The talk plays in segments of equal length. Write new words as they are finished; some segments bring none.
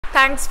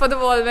Thanks for the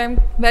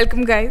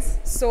welcome, guys.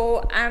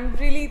 So I'm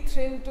really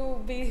thrilled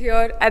to be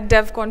here at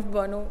DevConf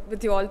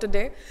with you all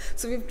today.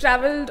 So we've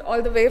traveled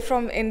all the way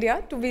from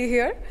India to be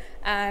here,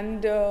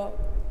 and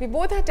we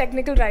both are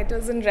technical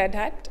writers in Red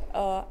Hat.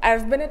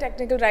 I've been a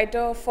technical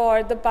writer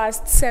for the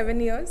past 7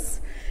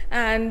 years.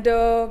 And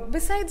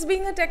besides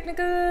being a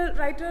technical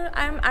writer,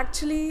 I'm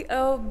actually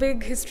a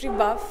big history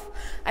buff.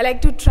 I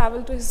like to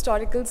travel to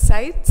historical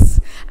sites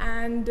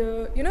and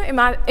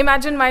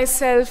imagine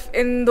myself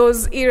in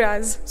those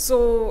eras.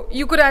 So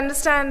you could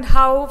understand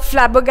how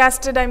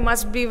flabbergasted I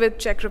must be with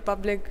Czech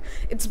Republic.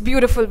 It's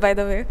beautiful, by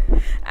the way.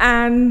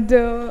 And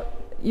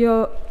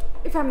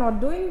if I'm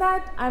not doing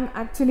that, I'm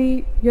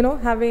actually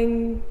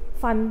having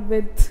fun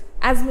with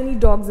as many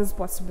dogs as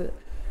possible.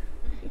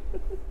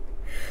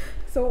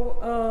 So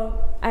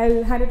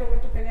I'll hand it over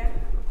to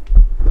Kalyani.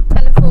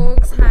 Hello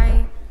folks,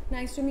 hi.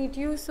 Nice to meet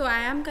you. So I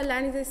am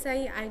Kalyani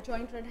Desai. I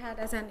joined Red Hat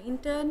as an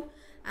intern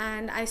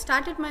and I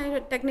started my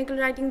technical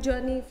writing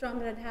journey from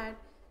Red Hat.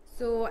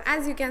 So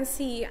as you can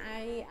see,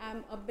 I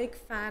am a big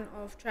fan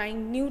of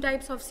trying new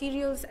types of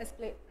cereals,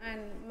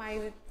 and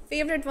my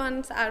favorite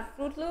ones are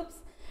Fruit Loops.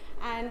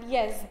 And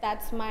yes,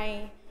 that's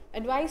my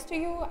advice to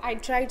you. I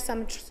tried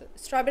some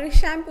strawberry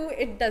shampoo.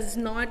 It does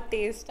not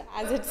taste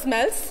as it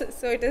smells,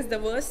 so it is the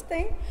worst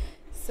thing.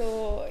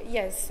 So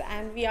yes,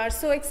 and we are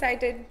so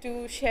excited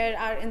to share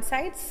our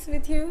insights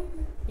with you.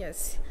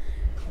 Yes,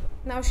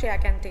 now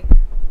Shreya can take.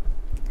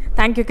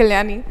 Thank you,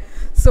 Kalyani.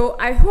 So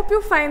I hope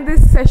you find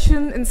this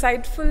session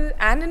insightful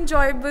and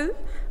enjoyable.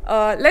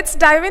 Let's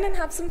dive in and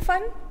have some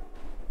fun.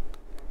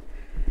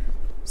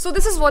 So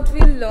this is what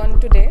we'll learn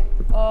today.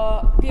 We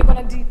are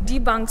going to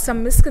debunk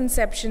some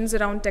misconceptions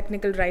around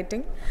technical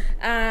writing.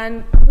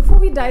 And before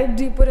we dive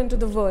deeper into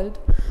the world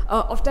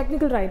of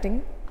technical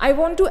writing, I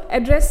want to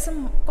address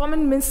some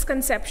common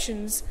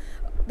misconceptions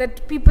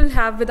that people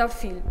have with our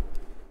field.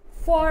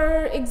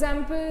 For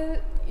example,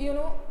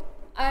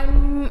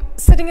 I'm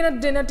sitting at a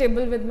dinner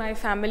table with my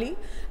family,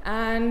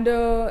 and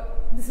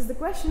this is the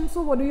question,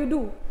 so what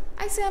do?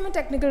 I say I'm a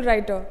technical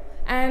writer.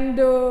 And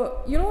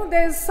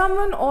there's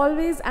someone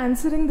always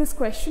answering this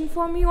question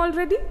for me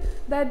already,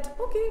 that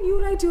okay,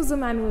 you write user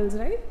manuals,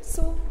 right?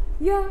 So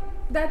yeah,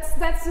 that's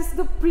just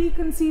the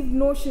preconceived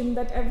notion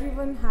that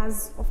everyone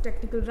has of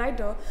technical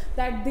writer,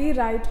 that they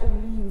write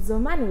only user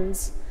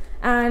manuals.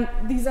 And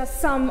these are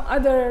some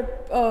other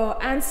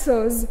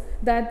answers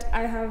that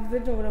I have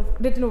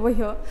written over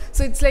here.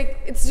 So it's like,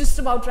 it's just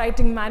about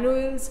writing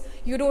manuals.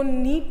 You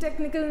don't need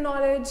technical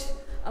knowledge.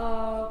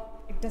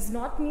 It does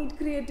not need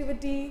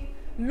creativity.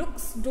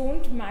 Looks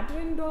don't matter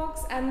in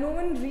docs, and no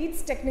one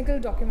reads technical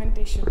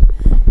documentation.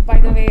 By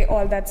the way,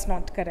 all that's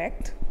not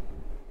correct.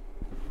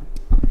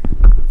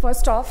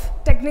 First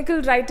off,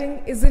 technical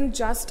writing isn't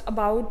just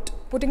about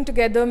putting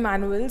together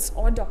manuals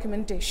or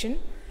documentation.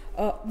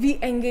 We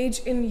engage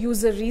in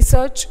user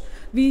research.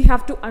 We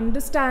have to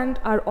understand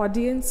our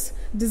audience,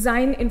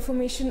 design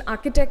information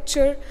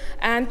architecture,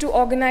 and to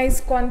organize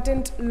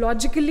content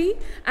logically,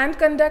 and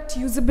conduct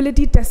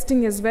usability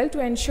testing as well to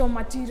ensure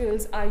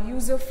materials are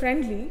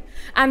user-friendly,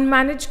 and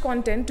manage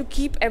content to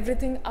keep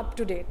everything up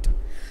to date.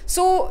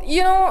 So,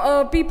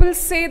 people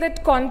say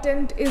that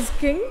content is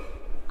king.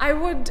 I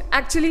would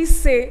actually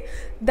say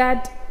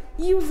that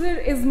user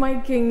is my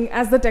king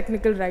as the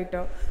technical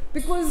writer,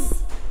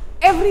 because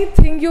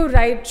everything you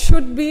write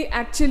should be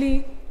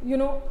actually,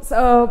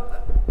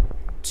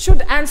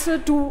 should answer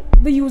to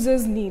the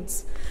user's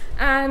needs.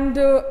 And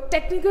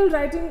technical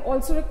writing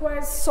also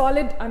requires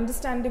solid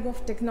understanding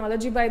of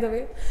technology, by the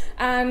way.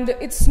 And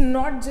it's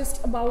not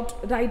just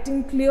about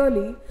writing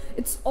clearly.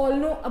 It's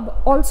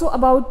also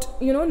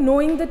about,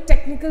 knowing the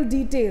technical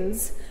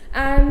details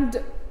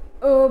and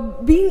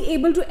being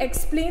able to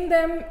explain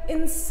them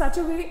in such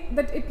a way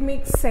that it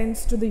makes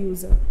sense to the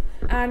user.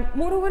 And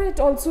moreover, it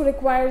also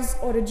requires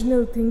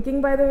original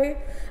thinking, by the way.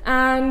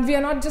 And we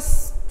are not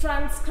just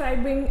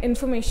transcribing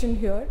information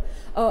here.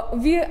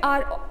 We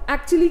are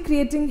actually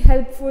creating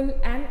helpful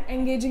and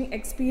engaging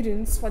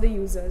experience for the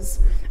users.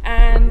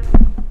 And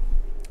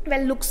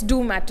well, looks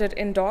do matter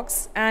in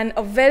docs, and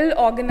a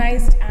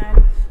well-organized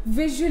and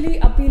visually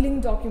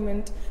appealing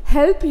document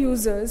help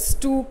users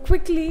to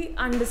quickly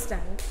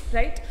understand,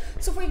 right?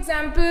 So for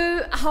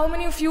example, how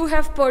many of you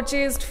have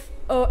purchased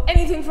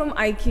anything from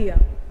IKEA?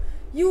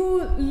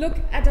 You look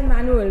at a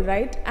manual,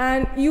 right?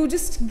 And you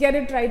just get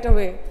it right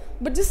away.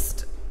 But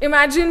just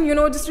imagine,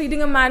 just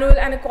reading a manual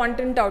and a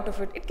content out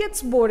of it. It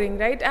gets boring,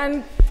 right?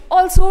 And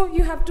also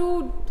you have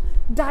to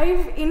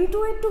dive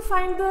into it to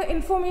find the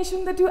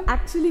information that you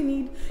actually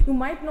need. You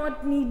might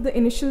not need the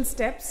initial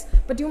steps,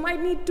 but you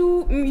might need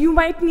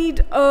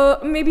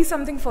maybe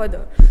something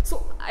further.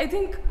 So I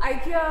think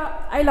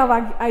IKEA, I love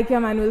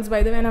IKEA manuals,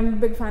 by the way, and I'm a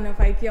big fan of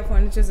IKEA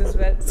furnitures as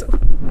well. So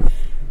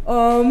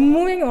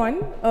moving on,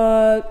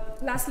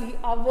 lastly,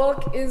 our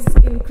work is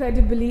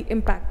incredibly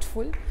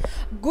impactful.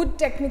 Good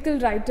technical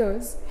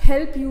writers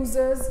help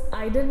users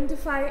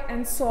identify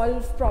and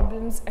solve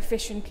problems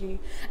efficiently.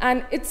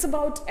 And it's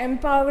about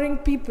empowering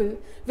people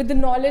with the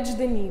knowledge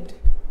they need.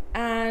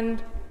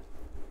 And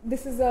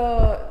this is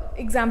a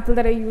example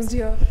that I used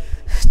here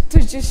to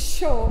just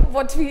show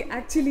what we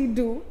actually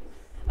do.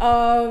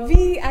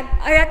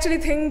 I actually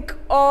think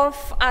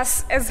of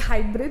us as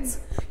hybrids.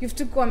 You have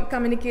to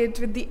communicate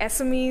with the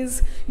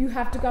SMEs, you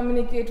have to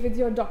communicate with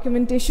your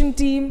documentation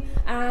team,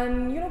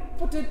 and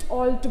put it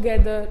all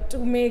together to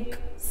make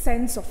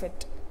sense of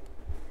it.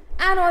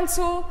 And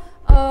also,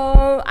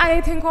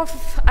 I think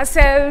of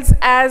ourselves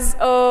as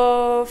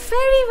a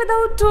fairy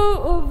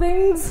without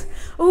wings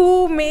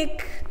who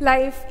make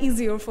life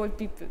easier for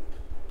people.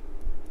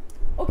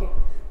 Okay.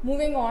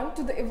 Moving on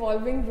to the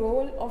evolving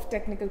role of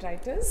technical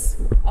writers.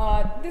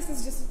 This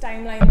is just a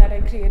timeline that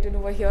I created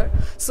over here.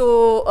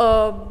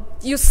 So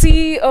you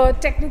see,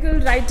 technical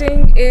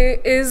writing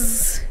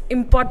is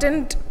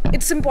important.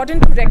 It's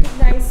important to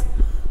recognize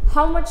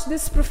how much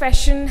this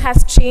profession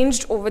has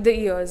changed over the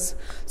years.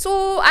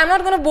 So I'm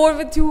not going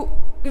to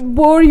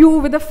bore you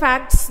with the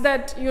facts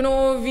that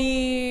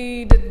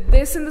we did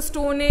this in the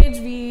Stone Age.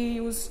 We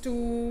used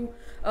to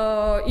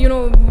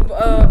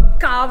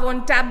carve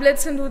on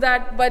tablets and do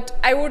that, but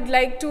I would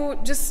like to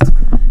just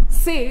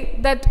say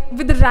that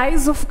with the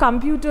rise of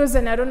computers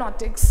and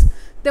aeronautics,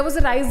 there was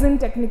a rise in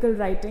technical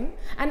writing,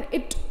 and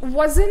it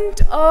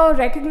wasn't a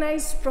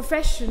recognized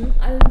profession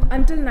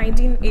until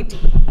 1980.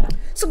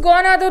 So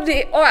gone are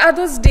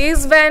those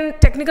days when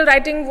technical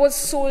writing was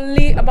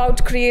solely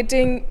about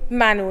creating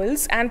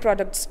manuals and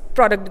product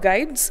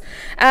guides,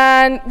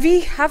 and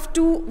we have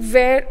to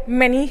wear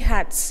many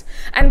hats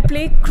and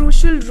play a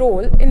crucial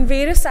role in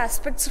various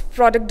aspects of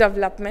product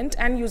development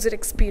and user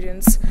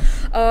experience.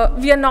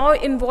 We are now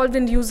involved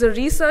in user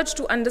research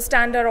to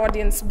understand our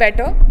audience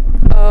better.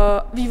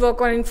 We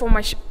work on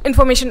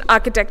information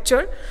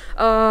architecture,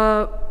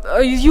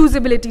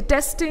 usability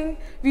testing.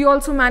 We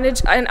also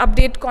manage and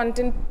update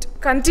content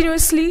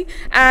continuously,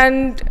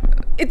 and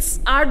it's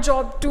our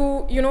job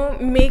to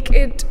make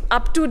it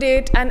up to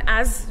date and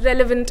as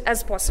relevant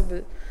as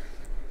possible.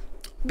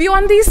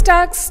 Beyond these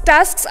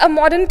tasks, a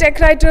modern tech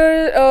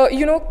writer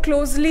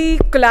closely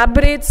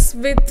collaborates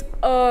with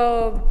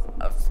a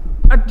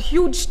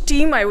huge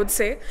team, I would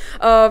say.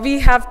 We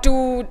have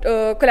to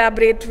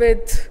collaborate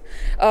with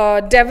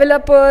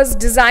developers,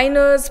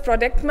 designers,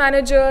 product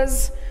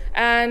managers,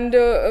 and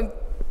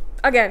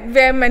again,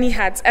 wear many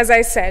hats, as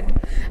I said.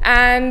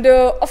 And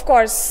of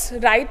course,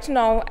 right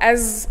now,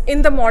 as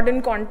in the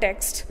modern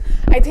context,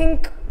 I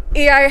think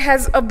AI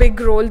has a big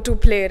role to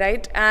play,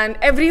 right? And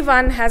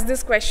everyone has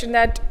this question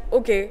that,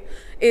 okay,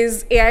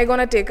 is AI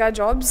gonna take our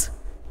jobs?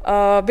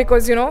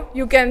 Because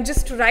you can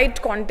just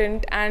write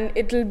content and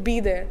it'll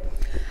be there.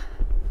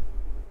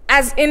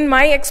 As in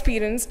my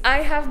experience, I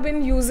have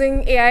been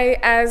using AI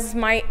as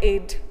my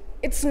aid.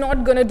 It's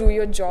not going to do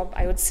your job,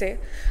 I would say.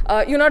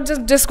 You're not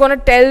just going to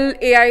tell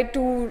AI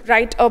to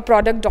write a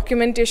product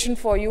documentation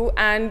for you,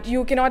 and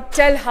you cannot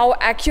tell how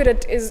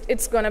accurate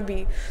it's going to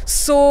be.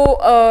 So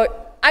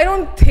I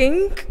don't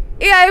think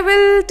AI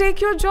will take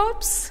your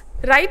jobs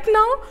right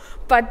now,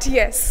 but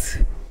yes,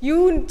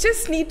 you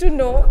just need to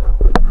know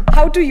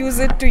how to use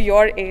it to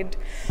your aid.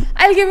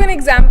 I'll give you an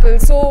example.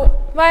 So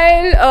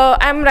while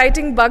I'm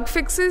writing bug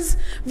fixes,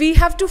 we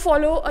have to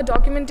follow a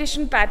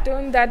documentation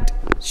pattern that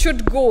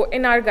should go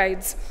in our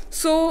guides.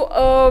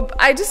 So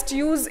I just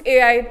use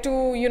AI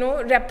to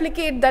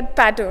replicate that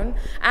pattern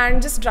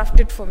and just draft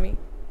it for me.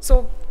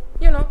 So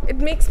it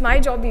makes my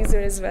job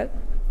easier as well.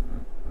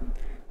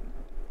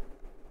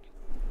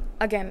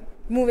 Again,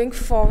 moving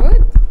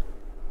forward,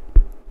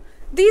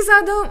 these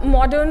are the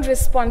modern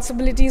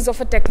responsibilities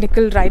of a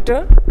technical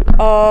writer.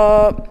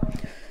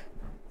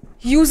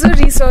 User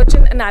research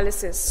and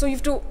analysis. So you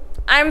have to,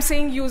 I'm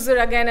saying user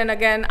again and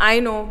again, I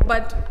know,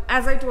 but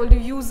as I told you,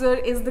 user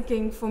is the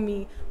king for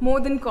me, more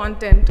than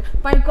content.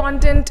 My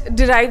content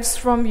derives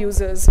from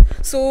users.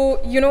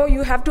 So,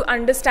 you have to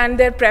understand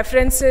their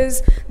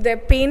preferences, their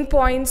pain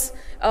points.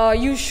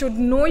 You should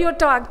know your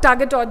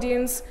target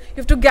audience. You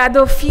have to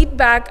gather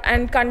feedback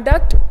and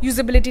conduct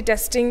usability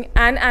testing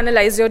and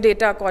analyze your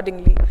data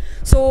accordingly.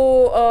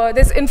 So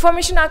there's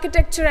information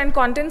architecture and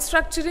content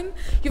structuring.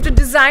 You have to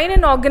design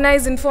and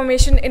organize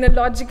information in a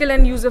logical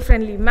and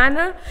user-friendly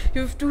manner.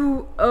 You have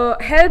to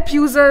help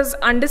users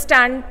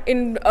understand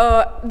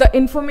the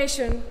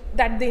information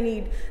that they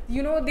need.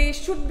 They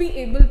should be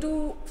able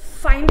to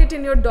find it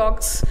in your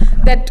docs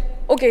that,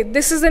 okay,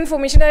 this is the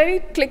information I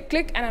need,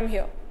 click, and I'm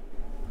here.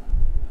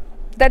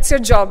 That's your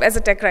job as a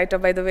tech writer,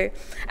 by the way.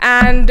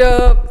 And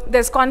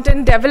there's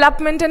content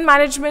development and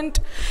management.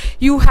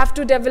 You have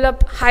to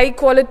develop high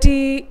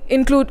quality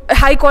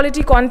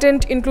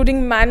content,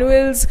 including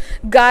manuals,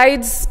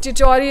 guides,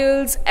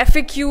 tutorials,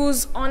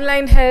 FAQs,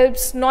 online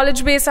helps,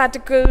 knowledge base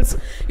articles.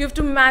 You have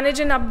to manage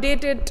and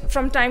update it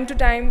from time to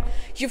time.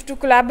 You have to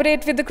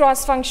collaborate with the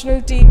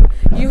cross-functional team.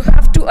 You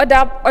have to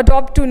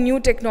adopt to new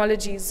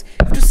technologies.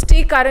 You have to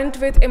stay current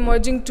with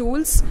emerging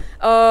tools.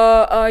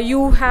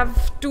 You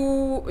have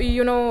to,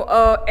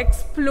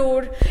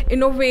 explore,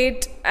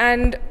 innovate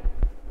in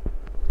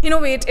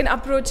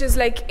approaches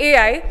like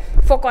AI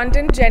for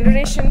content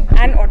generation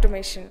and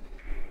automation.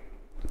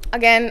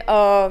 Again,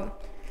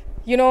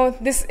 you know,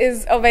 this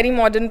is a very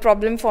modern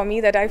problem for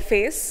me that I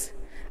face.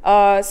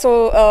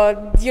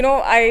 You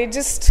know, I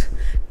just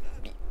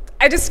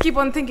keep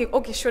on thinking,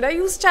 okay, should I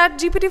use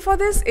ChatGPT for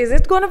this? Is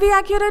it going to be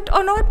accurate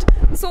or not?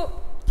 So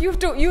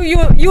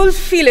you'll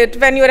feel it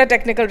when you're a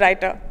technical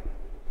writer.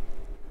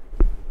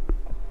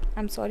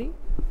 I'm sorry.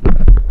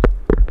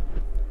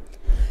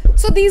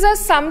 So these are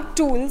some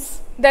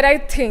tools that I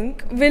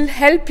think will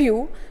help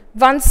you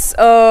once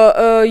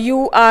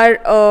you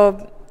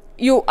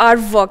are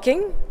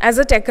working as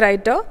a tech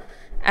writer,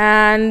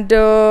 and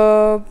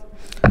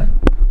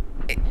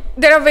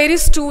there are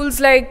various tools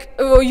like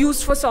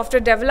used for software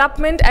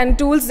development and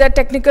tools that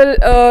technical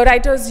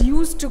writers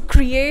use to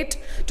create,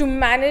 to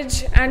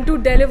manage, and to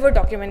deliver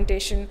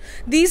documentation.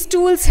 These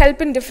tools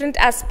help in different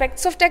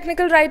aspects of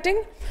technical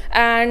writing,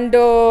 and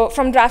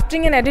from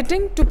drafting and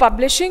editing to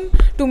publishing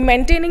to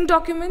maintaining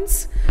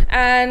documents.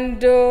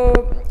 And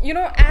you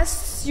know,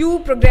 as you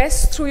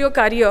progress through your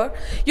career,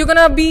 you're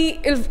gonna be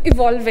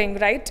evolving,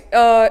 right?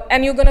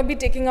 And you're gonna be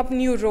taking up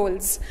new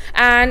roles,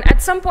 and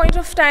at some point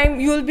of time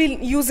you'll be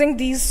using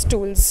these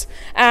tools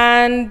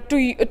and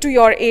to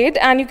your aid,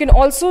 and you can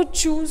also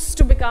choose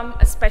to become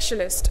a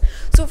specialist.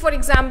 So for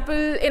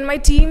example, in my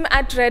team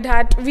at Red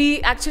Hat,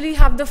 we actually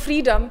have the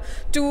freedom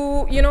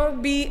to, you know,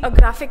 be a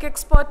graphic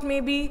expert,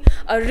 maybe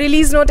a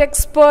release note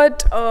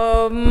expert,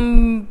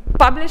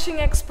 publishing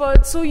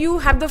expert. So you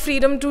have the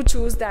freedom to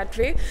choose that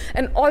way,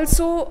 and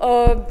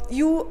also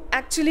you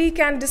actually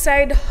can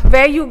decide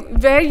where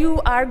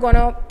you are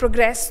gonna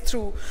progress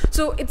through.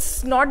 So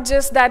it's not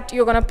just that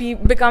you're gonna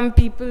become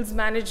people's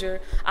manager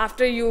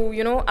after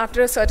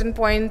after a certain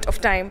point of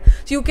time.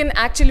 So you can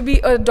actually be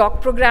a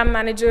doc program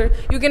manager.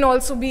 You can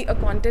also be a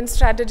content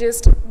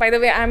strategist. By the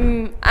way,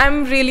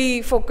 I'm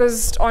really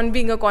focused on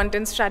being a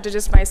content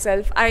strategist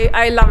myself.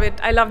 I love it.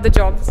 I love the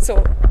job.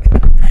 So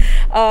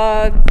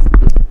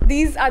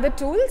these are the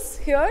tools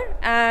here,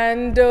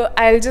 and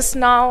I'll just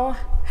now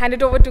hand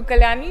it over to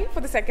Kalyani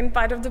for the second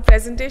part of the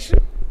presentation.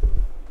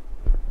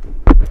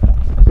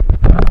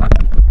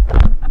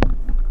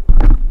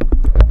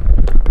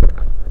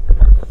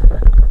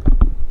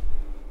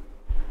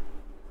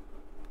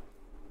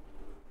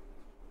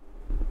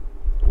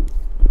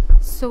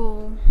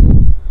 So,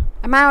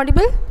 am I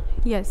audible?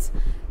 Yes.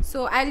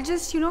 So I'll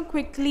just,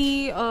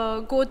 quickly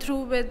go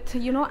through with,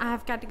 I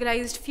have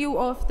categorized few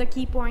of the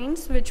key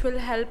points which will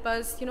help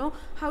us,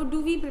 how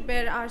do we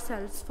prepare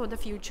ourselves for the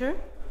future.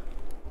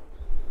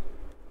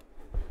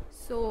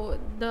 So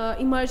the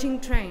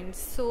emerging trends.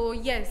 So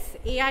yes,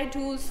 AI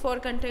tools for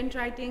content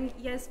writing.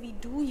 Yes, we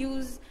do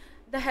use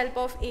the help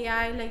of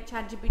AI like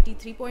ChatGPT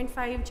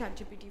 3.5,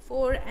 ChatGPT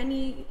 4,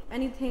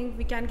 anything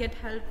we can get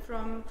help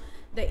from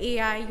the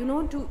AI,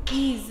 to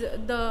ease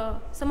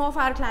some of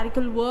our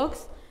clerical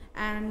works,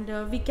 and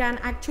we can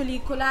actually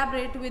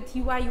collaborate with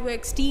UI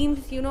UX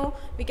teams.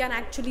 We can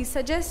actually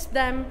suggest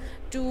them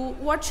to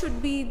what should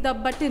be the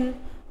button,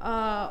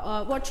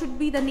 what should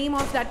be the name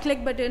of that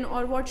click button,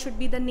 or what should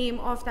be the name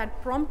of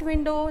that prompt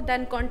window,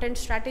 then content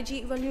strategy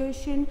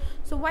evaluation.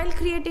 So while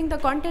creating the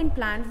content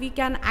plan, we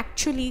can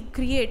actually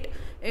create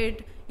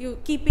it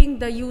keeping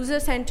the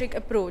user-centric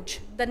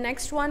approach. The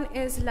next one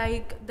is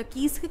like the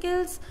key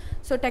skills.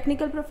 So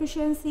technical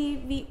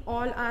proficiency, we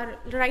all are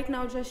right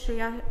now, just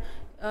Shreya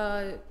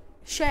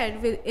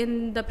shared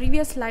in the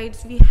previous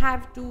slides, we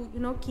have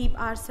to keep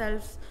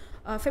ourselves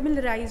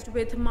familiarized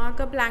with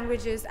markup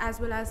languages as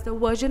well as the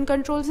version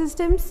control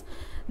systems,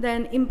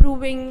 then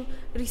improving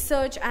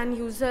research and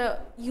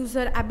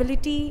user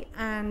ability,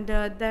 and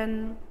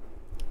then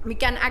we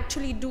can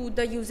actually do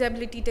the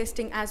usability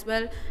testing as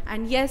well.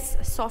 And yes,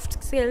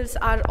 soft skills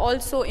are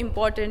also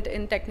important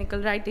in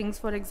technical writings.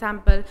 For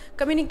example,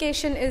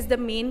 communication is the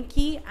main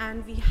key,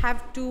 and we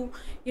have to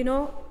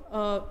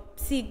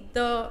seek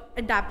the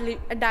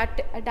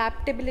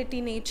adaptability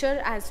nature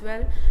as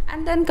well.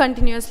 And then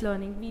continuous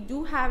learning, we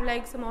do have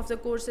like some of the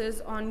courses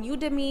on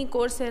Udemy,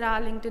 Coursera,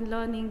 LinkedIn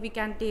Learning. We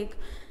can take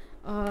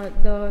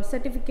the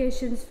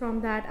certifications from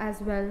that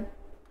as well.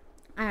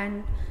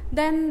 And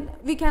then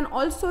we can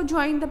also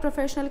join the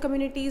professional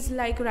communities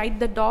like Write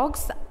the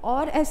Docs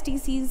or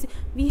STCs.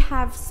 We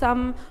have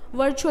some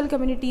virtual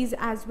communities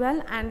as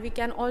well, and we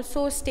can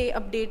also stay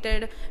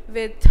updated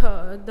with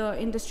the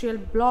industrial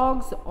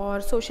blogs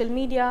or social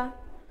media.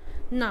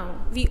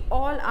 Now, we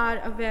all are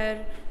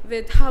aware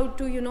with how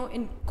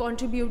to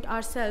contribute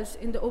ourselves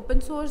in the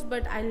open source,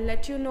 but I'll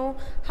let you know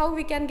how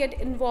we can get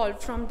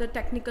involved from the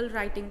technical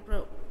writing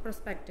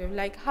perspective,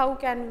 like how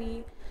can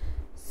we.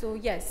 So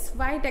yes,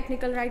 why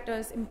technical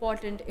writers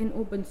important in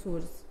open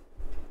source?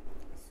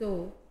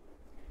 So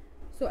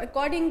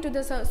according to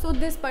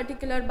this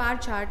particular bar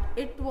chart,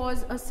 it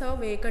was a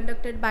survey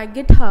conducted by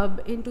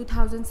GitHub in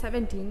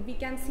 2017. We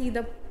can see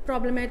the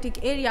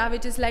problematic area,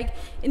 which is like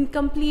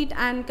incomplete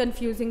and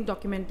confusing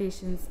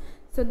documentations.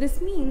 So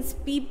this means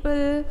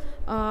people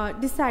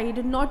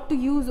decide not to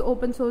use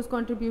open source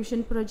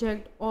contribution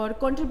project or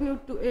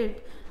contribute to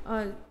it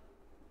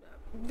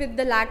with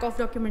the lack of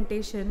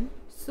documentation.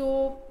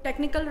 So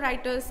technical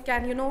writers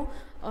can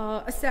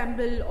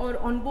assemble or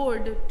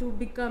onboard to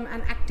become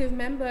an active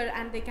member,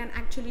 and they can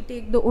actually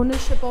take the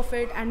ownership of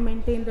it and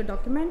maintain the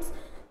documents.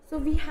 So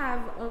we have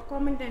a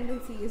common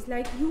tendency is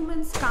like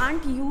humans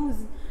can't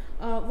use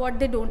what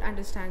they don't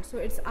understand. So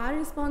it's our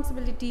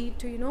responsibility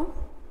to, you know,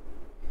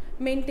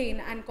 maintain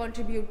and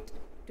contribute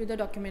to the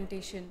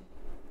documentation.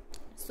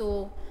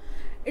 So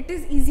it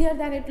is easier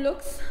than it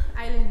looks.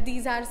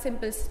 These are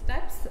simple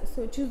steps.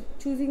 So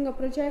choosing a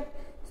project.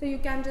 So you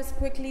can just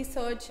quickly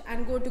search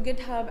and go to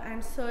GitHub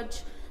and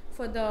search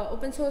for the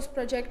open source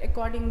project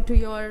according to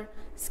your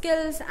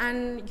skills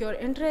and your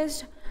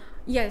interest.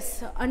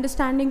 Yes,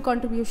 understanding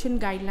contribution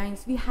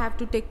guidelines. We have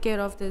to take care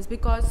of this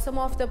because some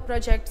of the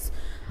projects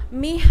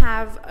may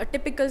have a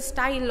typical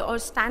style or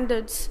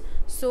standards.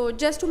 So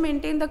just to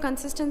maintain the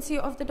consistency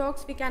of the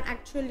docs, we can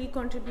actually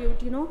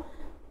contribute, you know,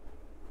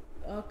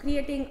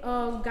 creating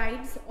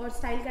guides or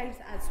style guides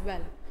as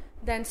well.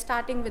 Then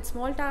starting with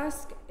small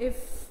tasks.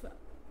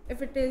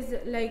 If it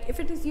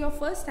is your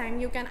first time,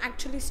 you can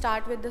actually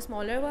start with the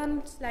smaller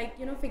ones, like,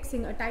 you know,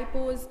 fixing a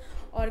typos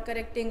or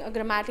correcting a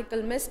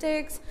grammatical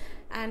mistakes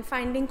and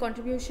finding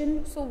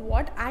contribution. So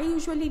what I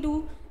usually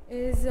do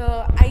is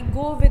I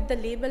go with the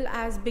label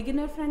as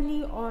beginner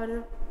friendly,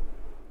 or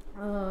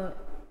I'll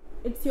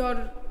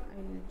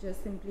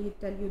just simply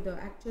tell you the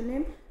actual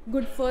name,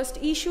 good first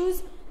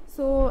issues.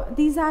 So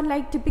these are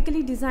like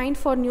typically designed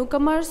for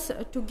newcomers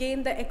to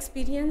gain the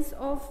experience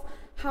of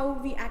how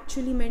we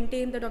actually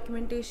maintain the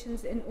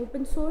documentations in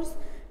open source.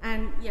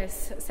 And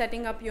yes,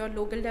 setting up your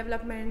local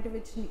development,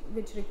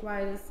 which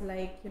requires,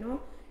 like, you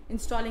know,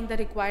 installing the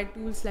required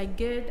tools like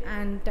Git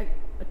and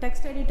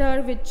text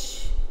editor,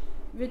 which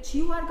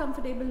you are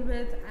comfortable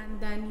with, and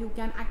then you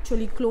can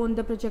actually clone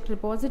the project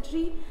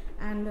repository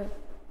and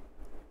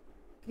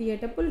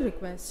create a pull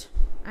request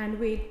and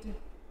wait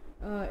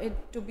it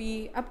to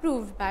be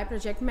approved by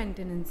project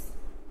maintenance.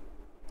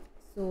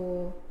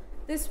 So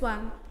this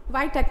one,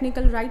 why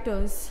technical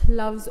writers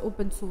loves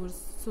open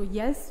source. So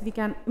yes, we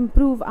can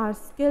improve our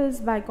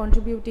skills by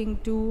contributing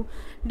to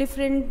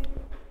different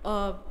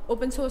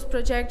open source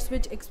projects,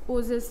 which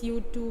exposes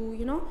you to,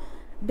 you know,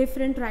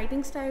 different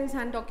writing styles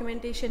and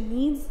documentation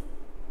needs.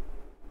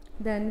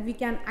 Then we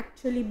can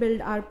actually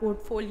build our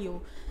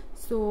portfolio.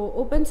 So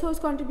open source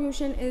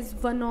contribution is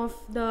one of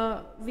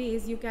the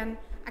ways you can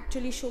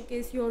actually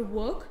showcase your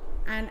work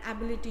and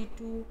ability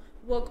to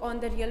work on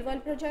the real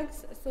world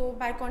projects. So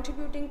by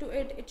contributing to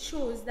it, it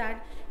shows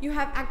that you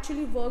have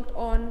actually worked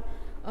on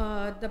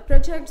the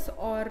projects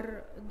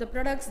or the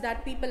products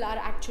that people are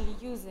actually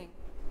using.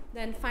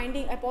 Then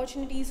finding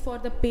opportunities for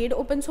the paid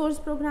open source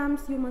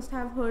programs. You must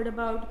have heard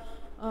about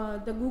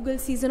the Google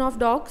Season of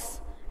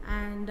Docs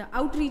and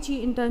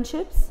outreachy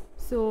internships.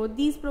 So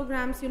these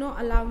programs, you know,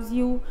 allows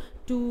you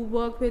to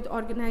work with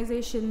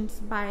organizations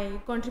by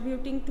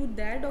contributing to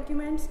their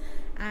documents,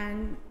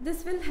 and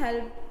this will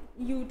help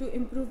you to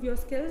improve your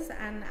skills,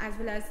 and as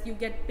well as you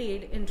get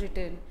paid in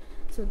return.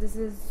 So this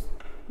is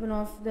one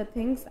of the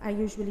things I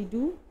usually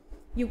do.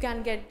 You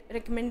can get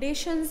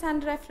recommendations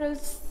and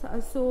referrals.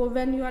 So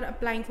when you are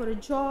applying for a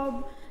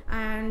job,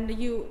 and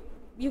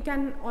you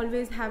can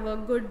always have a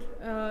good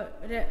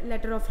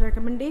letter of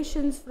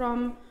recommendations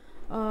from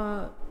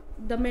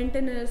the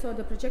maintainers or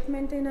the project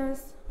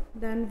maintainers.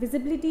 Then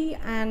visibility,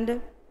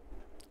 and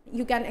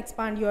you can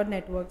expand your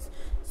networks.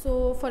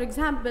 So for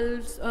example,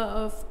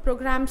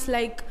 programs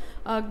like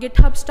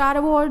GitHub Star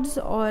Awards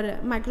or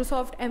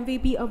Microsoft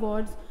MVP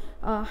Awards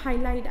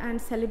highlight and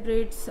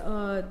celebrate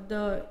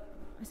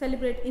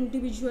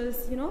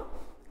individuals, you know,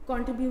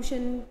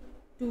 contribution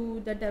to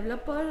the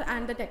developer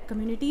and the tech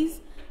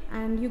communities,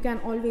 and you can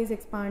always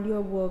expand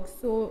your work.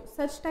 So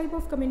such type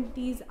of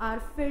communities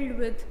are filled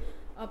with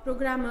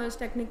programmers,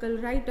 technical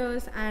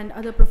writers, and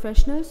other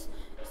professionals.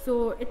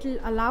 So it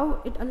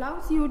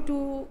allows you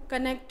to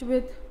connect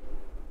with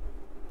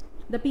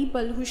the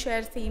people who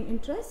share same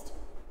interest.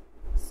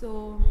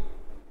 So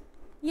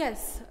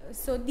yes,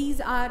 so these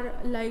are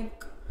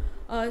like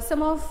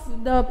some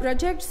of the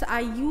projects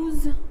I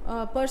use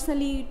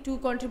personally to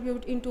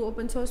contribute into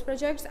open source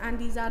projects, and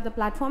these are the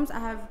platforms I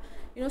have,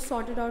 you know,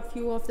 sorted out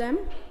few of them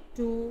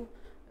to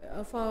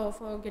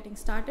for getting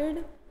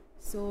started.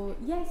 So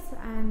yes,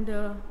 and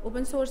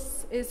open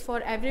source is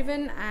for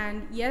everyone,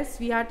 and yes,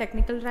 we are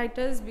technical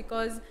writers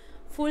because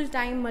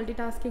full-time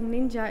multitasking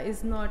ninja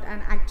is not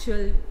an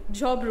actual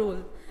job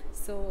role.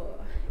 So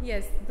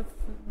yes,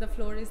 the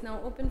floor is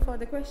now open for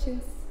the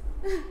questions.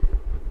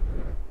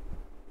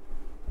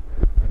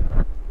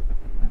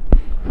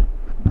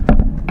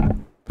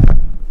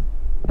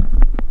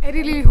 I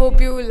really hope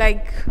you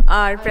like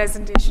our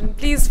presentation.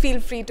 Please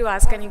feel free to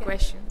ask any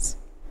questions.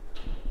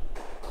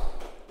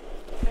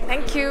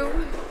 Thank you.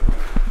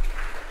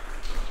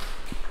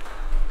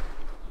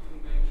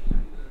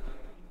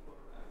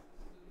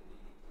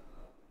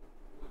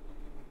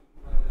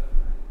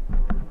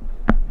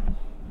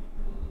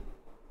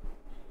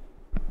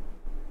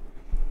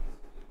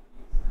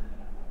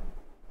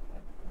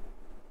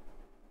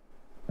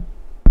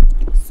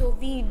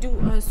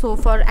 So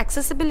for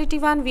accessibility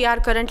one, we are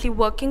currently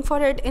working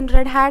for it in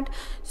Red Hat.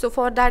 So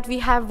for that, we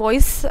have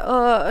voice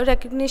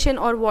recognition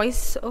or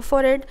voice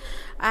for it.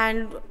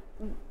 And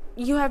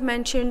you have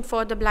mentioned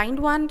for the blind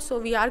one, so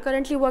we are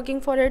currently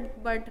working for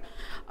it. But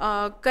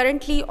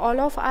currently, all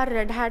of our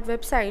Red Hat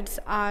websites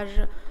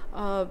are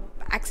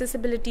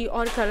accessibility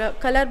or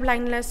color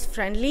blindness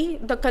friendly,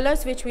 the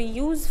colors which we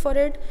use for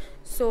it.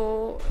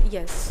 So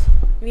yes,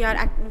 we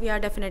are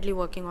definitely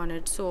working on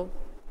it. So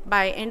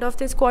by end of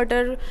this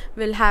quarter,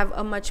 we'll have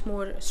a much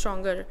more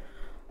stronger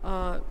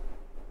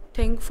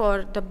thing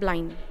for the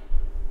blind.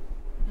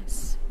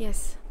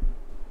 Yes.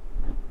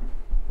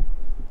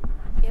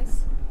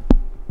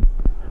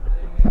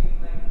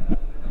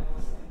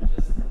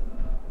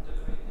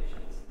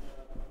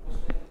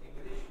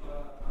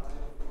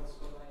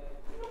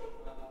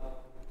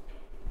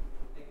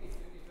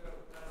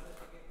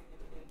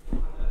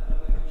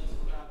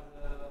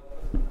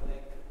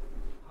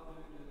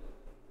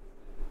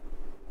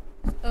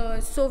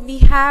 So we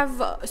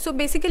have, so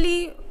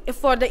basically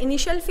for the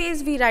initial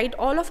phase, we write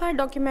all of our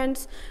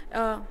documents.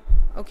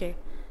 Okay,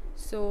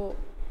 so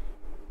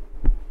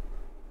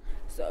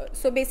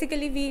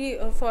basically we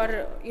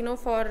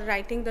for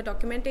writing the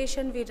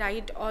documentation, we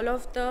write all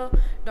of the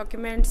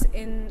documents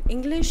in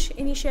English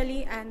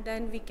initially, and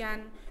then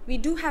we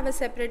do have a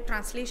separate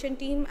translation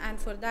team, and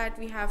for that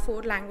we have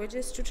 4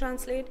 languages to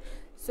translate.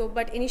 So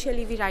but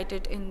initially we write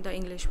it in the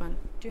English one.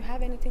 Do you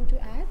have anything to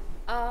add?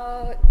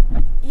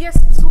 Yes,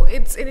 so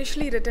it's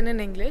initially written in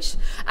English,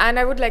 and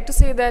I would like to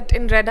say that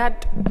in Red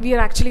Hat, we are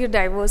actually a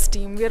diverse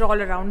team. We are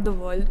all around the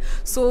world.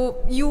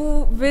 So you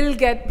will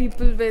get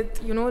people with,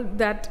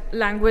 that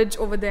language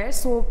over there.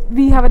 So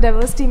we have a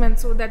diverse team, and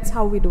so that's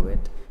how we do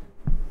it.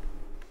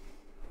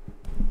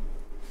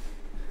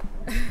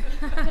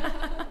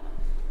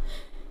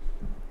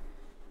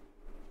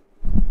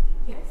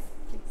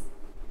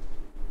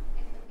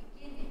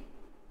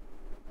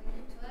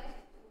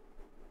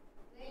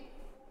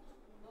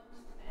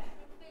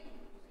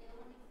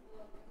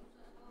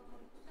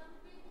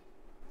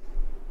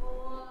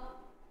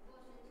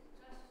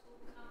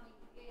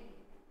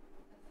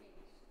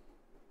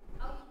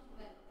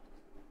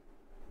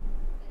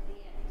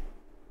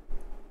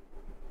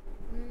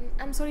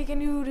 I'm sorry, can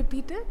you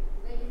repeat it?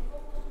 When you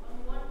focus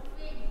on one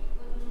thing,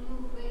 when you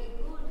knew very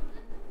good,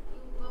 and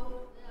you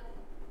wrote the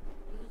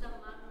user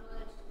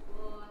manuals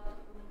or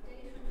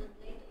documentation that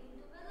later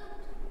you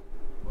developed,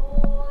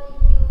 or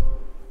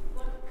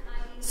what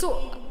kind of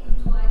thing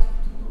you tried to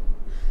do?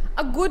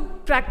 A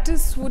good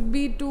practice would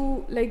be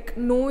to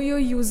know your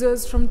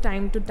users from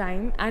time to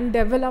time and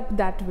develop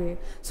that way.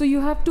 So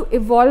you have to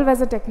evolve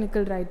as a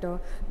technical writer.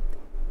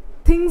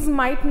 Things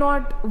might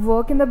not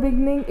work in the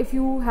beginning if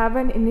you have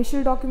an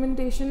initial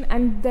documentation,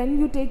 and then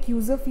you take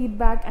user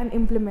feedback and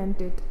implement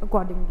it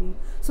accordingly.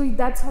 So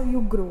that's how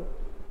you grow.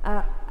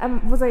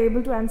 Was I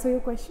able to answer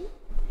your question?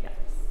 Yes.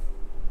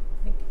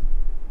 Thank you.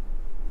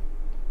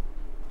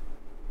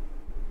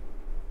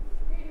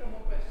 Okay, no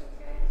more questions,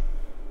 guys?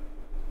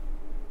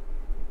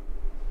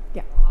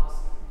 Yeah. I'll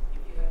ask if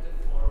you had to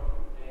form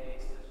a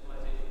specialization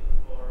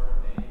for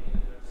a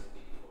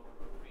university for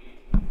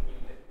creating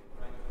new technical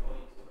writing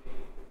colleagues for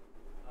you.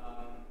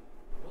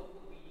 What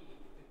would be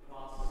the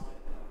classes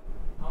that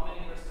how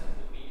many percent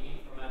would be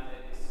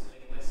informatics,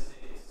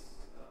 linguistics,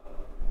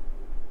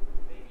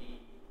 maybe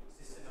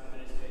system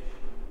administration?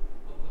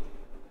 What would you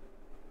do?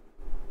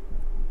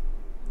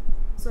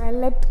 So I'll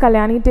let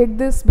Kalyani take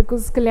this,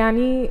 because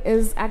Kalyani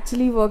is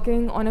actually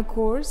working on a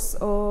course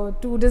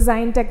to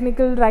design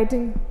technical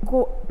writing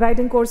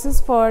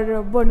courses for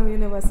Borno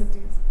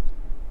universities.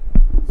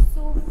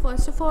 So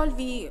first of all,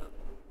 we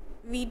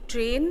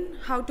train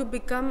how to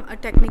become a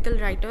technical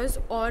writers,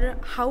 or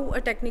how a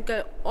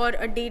technical or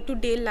a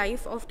day-to-day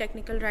life of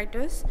technical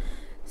writers.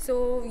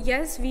 So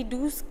yes, we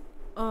do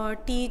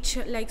teach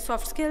like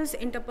soft skills,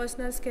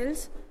 interpersonal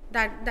skills.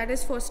 That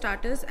is for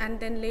starters, and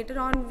then later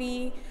on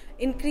we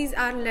increase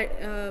our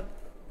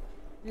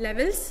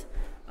levels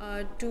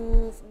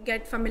to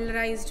get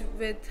familiarized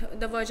with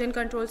the version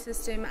control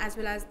system, as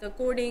well as the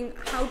coding,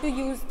 how to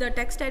use the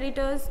text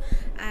editors,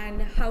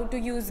 and how to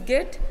use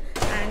Git,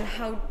 and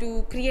how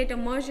to create a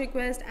merge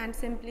request, and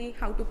simply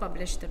how to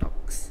publish the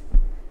docs.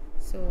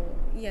 So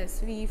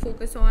yes, we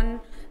focus on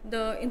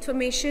the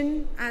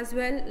information as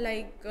well,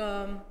 like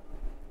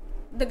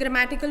the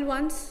grammatical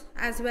ones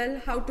as well,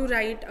 how to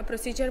write a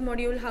procedure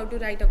module, how to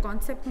write a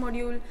concept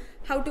module,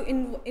 how to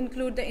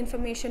include the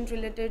information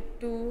related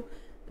to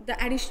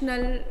the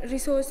additional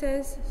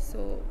resources.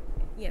 So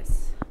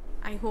yes,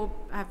 I hope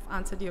I've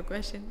answered your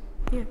question.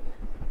 Yeah.